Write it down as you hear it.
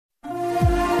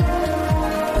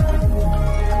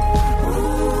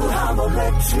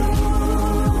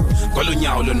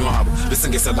Kolonyawo lonwabo bese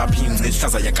ngeselapha ingci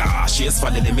ihlaza yakashi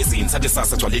esivalele emizini sathi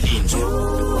sasa gcwale linje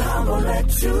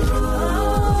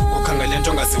ukhangele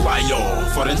into ongaziwayo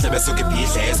for endlebe esuke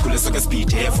ibhidle esikhule esuke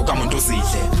esibhidhe evuka umuntu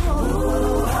uzidle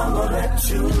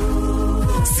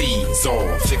Sizo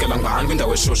fikela ngani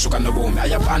kwindawo eshushu kanobomi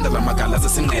ayabanda lamagala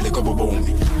zesinqele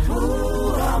kobobomi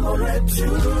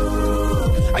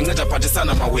Anceda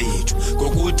phathisana mawethu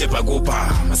ngokude bhakupha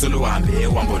masoluhambe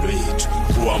uhambo lwethu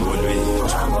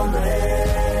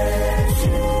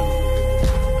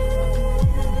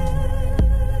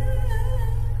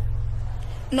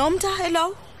Nomta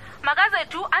hello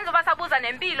Makazethu anzoba sabuza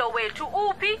nempilo wethu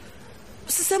uphi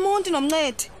Sisemonti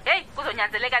nomncedi Hey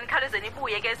kuzonyanzeleka nikhalezeni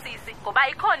ibuye ke sisi ngoba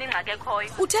ikhona ingxaki ekhoyo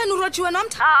Utheni urojiwe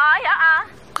nomta Hayi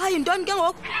Cha yintoni ke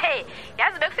ngoku Hey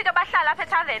yazi bekufika abahlali apha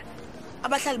eTavern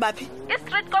Abahlali baphi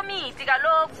I-street committee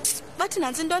kaloku Bathi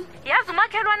nansi intoni Yazi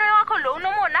umakhelwane wakho lo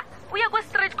unomona uye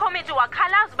ku-street committee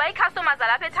wakhalaza uba ii-customers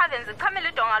zalapha eTavern zichamele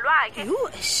idonga lwakhe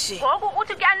ngoku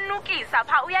uthi kuyanukisa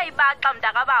pha uyayibaxa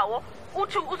mntakabawo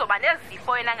uthi uzoba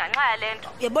nezifo yena nganxa yale nto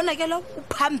Yabona ke lo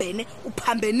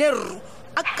uphambene ru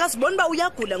akazibona ba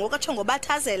uyagula ngoku atsho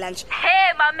ngobathazela nje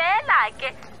He mamela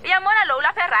ke uyamona lo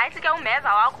ulapha right ke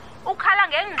umeza wakho ukhala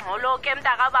ngengxolo ke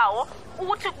mntakabawo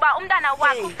uthi kuba umntana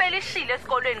wakhe ufelishile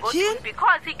esikolweni ngoba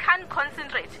because he can't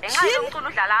concentrate enxa yomculo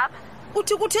udlala lapha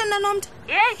uthi kuthena nomntu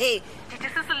hey ndithi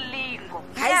sisilingo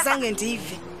hayi zange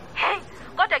ndive hey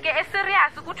kodwa ke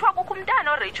eserious kuthiwa kukho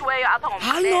umntana orechiweyo apha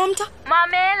ngomhlaba hayi nomntu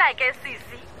mamela ke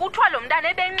sisi kuthiwa lo mntana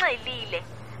ebenxelile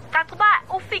caca uba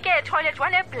ufike etoilet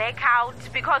wane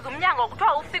blackout because umnyango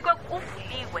kuthiwa ufike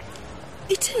uvuliwe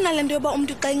Ithina lento yoba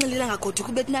umuntu xa inxilile ngagodi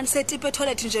kubethi nani setipe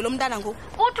etoilet nje lo mntana ngoku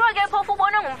kuthiwa ke phofu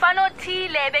ubona ngumfana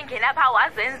othile bengena pha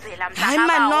wazenzela mntana hayi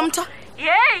man nomtha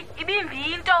hey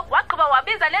ibimbi into waqhuba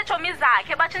wabiza lechomi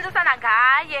zakhe batshintshisana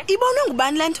ngaye ibonwe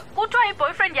ngubani lento kuthiwa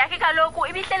iboyfriend yakhe kaloku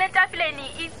ibihlele etafileni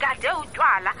igade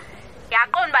utywala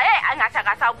yaqonda hey angathi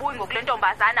akasabuyi ngokule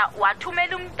ntombazana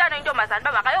wathumela umntana intombazana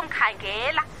ba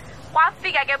makayomkhangela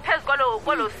kwafika ke phezulu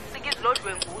kolo sikizi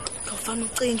lodwengulo ufana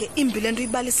ucinge imbi lento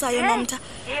uyibalisayo nomtha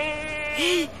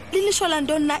hey lilisho la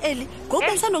ntoni na eli ngoku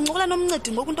bensandoncokola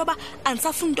nomncedi ngoku into ba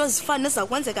anisafuna into ezifana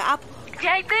ezakwenzeka apho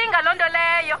ndiyayicinga loo nto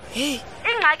leyo hey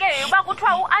ingxaki uba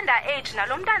kuthiwa u-underage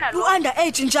nalo mntana lo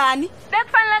u-underage njani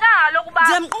bekufanelekanga lokuba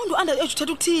ndiyamqonda u-underage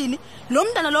uthetha ukuthini lo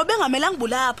mntana lo bengamelanga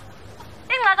bulapho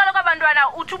ingxaki lokho abantwana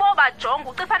uthi uba ubajonga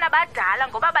ucifana badala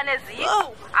ngoba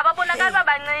baneziqu ababonakala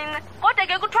babancinci kodwa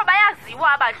ke kuthiwa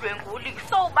bayaziwa abadlwenguli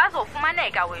so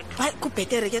bazofumaneka wethu hayi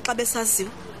kubhetere ke xa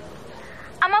besaziwa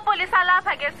amapolisa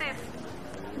alapha ke sisi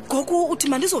ngoku uthi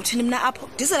mandizothini mna apho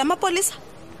ndize la mapolisa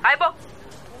hayibo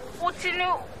uthini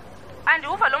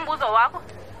andiwuva lo mbuzo wakho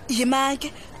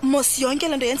yimake mosi yonke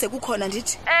lento yenzeka ukhona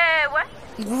ndithi ewe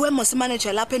nguwe mosi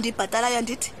manager lapha endibhatalayo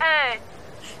ndithi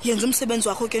yenza umsebenzi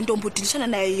wakho ke ntombi udilishana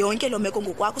naye yonke lo meko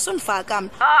ngokwakho sondifaka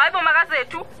mna hayibo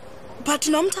makazethu but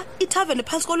nomtha itavern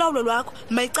phansi kolawulo lwakho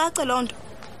mayicace loo nto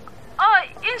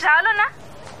injalo na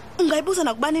ungayibuza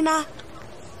nakubani na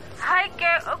hayi ke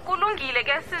kulungile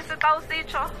ke sisi xa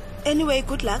usitsho anyway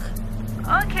good luck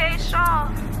okay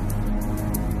sure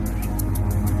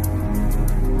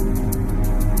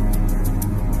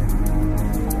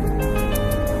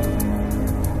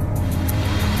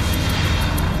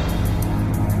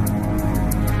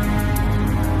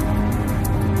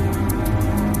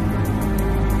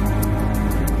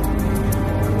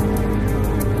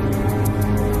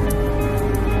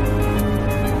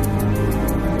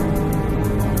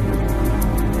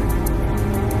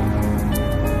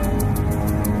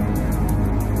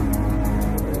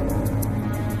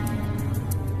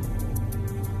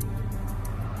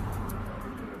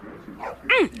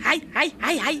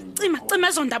Hayi cima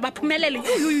ezonda baphumelele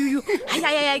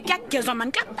hayi kuyagezwa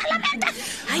mani kuyaparlamenta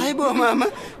hayibo mama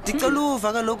ndicela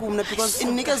uva kaloku mna because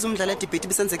inikeza umdlalo debate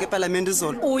bisenzeke eParliament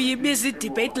izolo uyibiza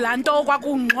idebate lanto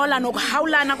kwakungxola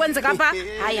nokuhawulana kwenzeka pha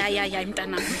hayi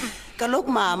mntana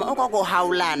kaloku mama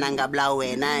okwakuhawulana ngabula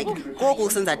wena ngoku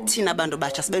senza thina abantu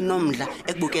batsha sibe nomdla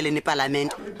ekubukeleni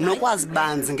eParliament nokwazi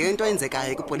banzi ngento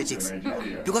eyenzekayo kupolitics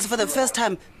because for the first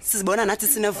time sizibona nathi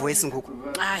sine voice ngoku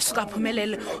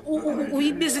sikaphumelele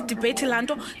uyibiza idebate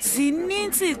lanto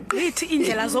zininzi gqithi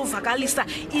indlela zovakalisa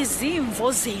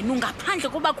izimvo zenu ngaphandle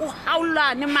kuba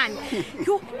kuhawulane mani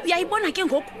uyayibona ke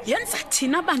ngoku yenza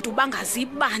thina abantu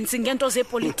bangazibanzi ngento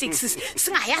zepolitics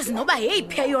singayazi noba hey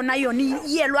phe yona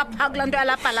iyelwa pha kulaa nto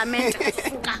yalaa palamente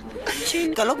fuka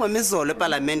tshini kaloku mama izolo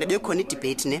epalamente bekhona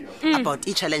idebate ne about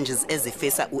ii-challenges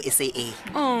ezifesa u-SAA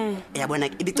yabona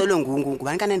ibicelwe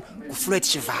ngubani kanene nguFloyd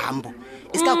Shivambu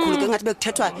isikakhulu ke ngathi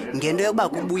bekuthethwa ngento yokuba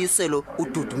kubuyiselo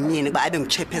uDudu Mnyeni kuba abe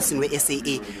ngu-chairperson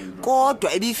we-SAA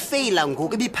kodwa ebifeyila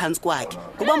ngoku ibiphantsi kwakhe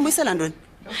kuba mbuyisela ntoni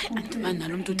andimani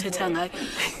nalo mntu uthetha ngayo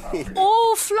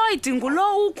uFloyd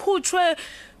ngulo ukhutshwe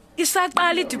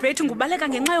isaqala idebate ngubaleka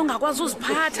ngenxa yongakwazi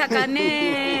uziphatha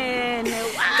kanene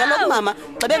kaloku mama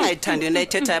xa bengayithandi into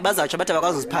ayithethayo bazawutsho bathi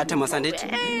abakwazi uziphatha mosandithi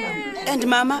and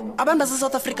mama abantu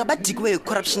base-South Africa badikwe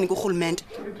corruption kurhulumente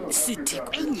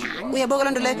sidikwe nyani uyabona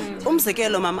loo nto leyo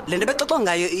umzekelo mama le nto bexoxwa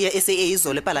ngayo ye-SAA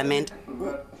izolo epalamente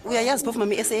uyayazi phofu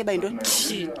mama i-SAA bayintoni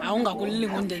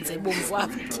awungakulinga undenze bomvu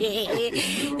apha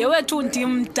yewethu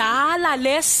ndimdala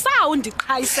le sawu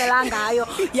ndiqhayisela ngayo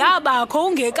yabakho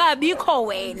ungekabikho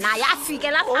wena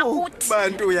yafike lapha kuthi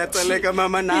bantu uyatsaleka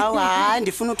mama nawe hayi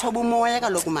ndifuna uthoba umoya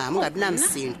kaloku mama ungabi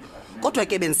namsindo kodwa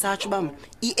ke bendisatsho uba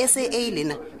i-SAA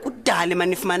lena kudala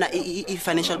imane ifumana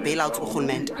i-financial bailouts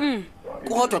kurhulumente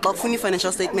kodwa xa kufuna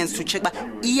i-financial statements to check uba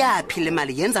iyaphi le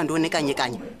mali yenza ntoni kanye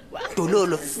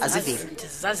dololo aziveli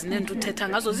ndizazi nento uthetha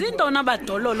ngazo zintoni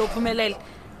abadololo uphumelele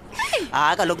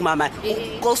kaloku mama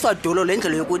koswa dololo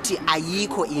indlela yokuthi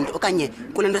ayikho into okanye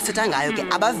kule nto sithetha ngayo ke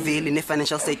abaveli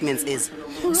ne-financial statements ezi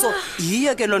so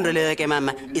yiyo ke loo nto leyo ke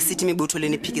mama isithi imibutho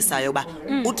leni iphikisayo uba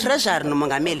utreasury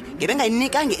nomongameli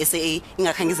ngebengayinikanga i-SAA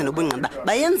ingakhange ize nobungqina uba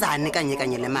bayenzani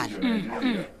kanye le mali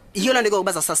yiyo loo nto ke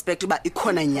bazasuspect uba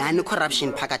ikhona nyhani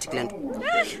corruption phakathi kule nto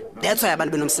that's why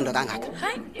abantu benomsindo kangaka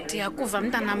hayi ndiyakuva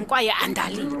mntanam kwaye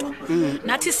andalinto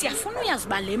nathi siyafuna uyazi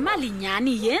uba le mali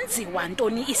nyhani yenziwa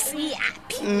ntoni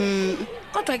isiyaphi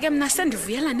kodwa ke mna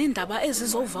sendivuyela neendaba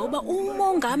ezizova uba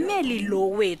umongameli lo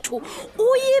wethu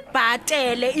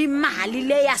uyibhatele imali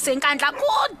le yasenkandla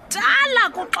kudala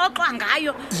kuxoxwa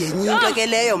ngayo yenye into ke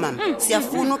leyo mama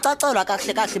siyafuna ucacelwa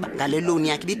kahle ngale loan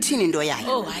yakhe bithini into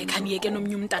yayo hayi khaniyeke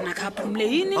nomnye umntana kaphumle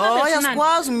yini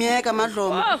yasikwazi umyeka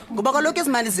madlomo ngoba kaloku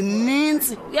izimali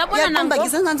zininzi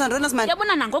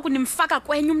yabona nangoku nimfaka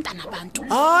kwenye umntana abantu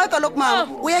hayi kaloku mama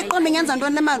uyayiqonda ngenza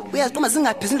ntoni le mali uyaziqonda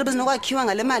zingaphezulu into bezinokwakhiwa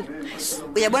ngale mali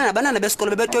uyabona nabantwana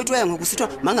besikolo bebetoyitwe ngoku sithiwa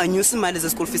manganyusi imali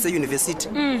ze-school fees eyunivesithi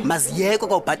maziyekwe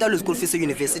kwawubhatalwa i-school fees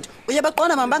eyunivesithi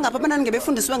uyabaqonda mama bangapha abantwana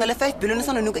ngebefundisiwe ngale 5 billion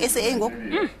esanonika SAA ngoku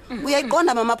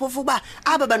uyayiqonda mama phofu uba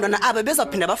aba bantwana aba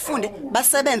bezawuphinda bafunde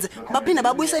basebenze baphinde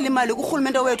babuyisele imali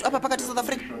kurhulumente wethu apha phakathi eSouth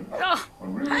Africa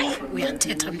hayi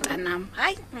uyathetha mntanam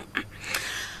hayi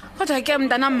kodwa ke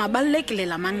mntanam mabalulekile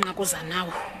la manqaku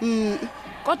zanawo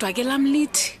kodwa ke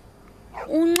lamlithi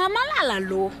uncamalala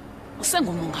lo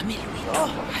usengumongameli wethu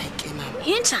hayi ke mama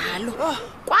injalo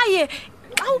kwaye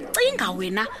xa ucinga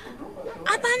wena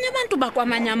abanye abantu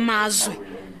bakwamanye amazwe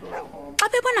xa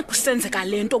bebona kusenzeka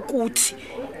lento kuthi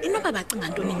inoba bacinga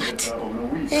ntoni ngathi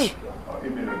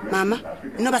mama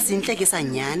inoba siyinhlekisa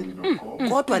nyhani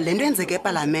kodwa le nto yenzeka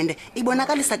epalamente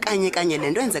ibonakalisa kanye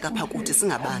le nto yenzeka phaa kuthi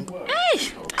singabantu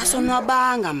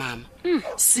asonwabanga mama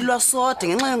silwa sode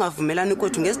ngenxa yongavumelani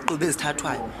kwethu ngezigqibo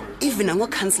ezithathwayo even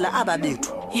nangokhansila aba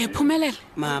bethu yephumelele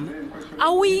mama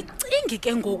awuyicingi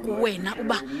ke ngoku wena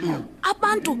uba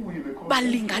abantu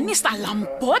balinganisa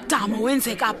lambhodamo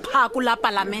wenzeka phaa kulaa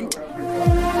palamente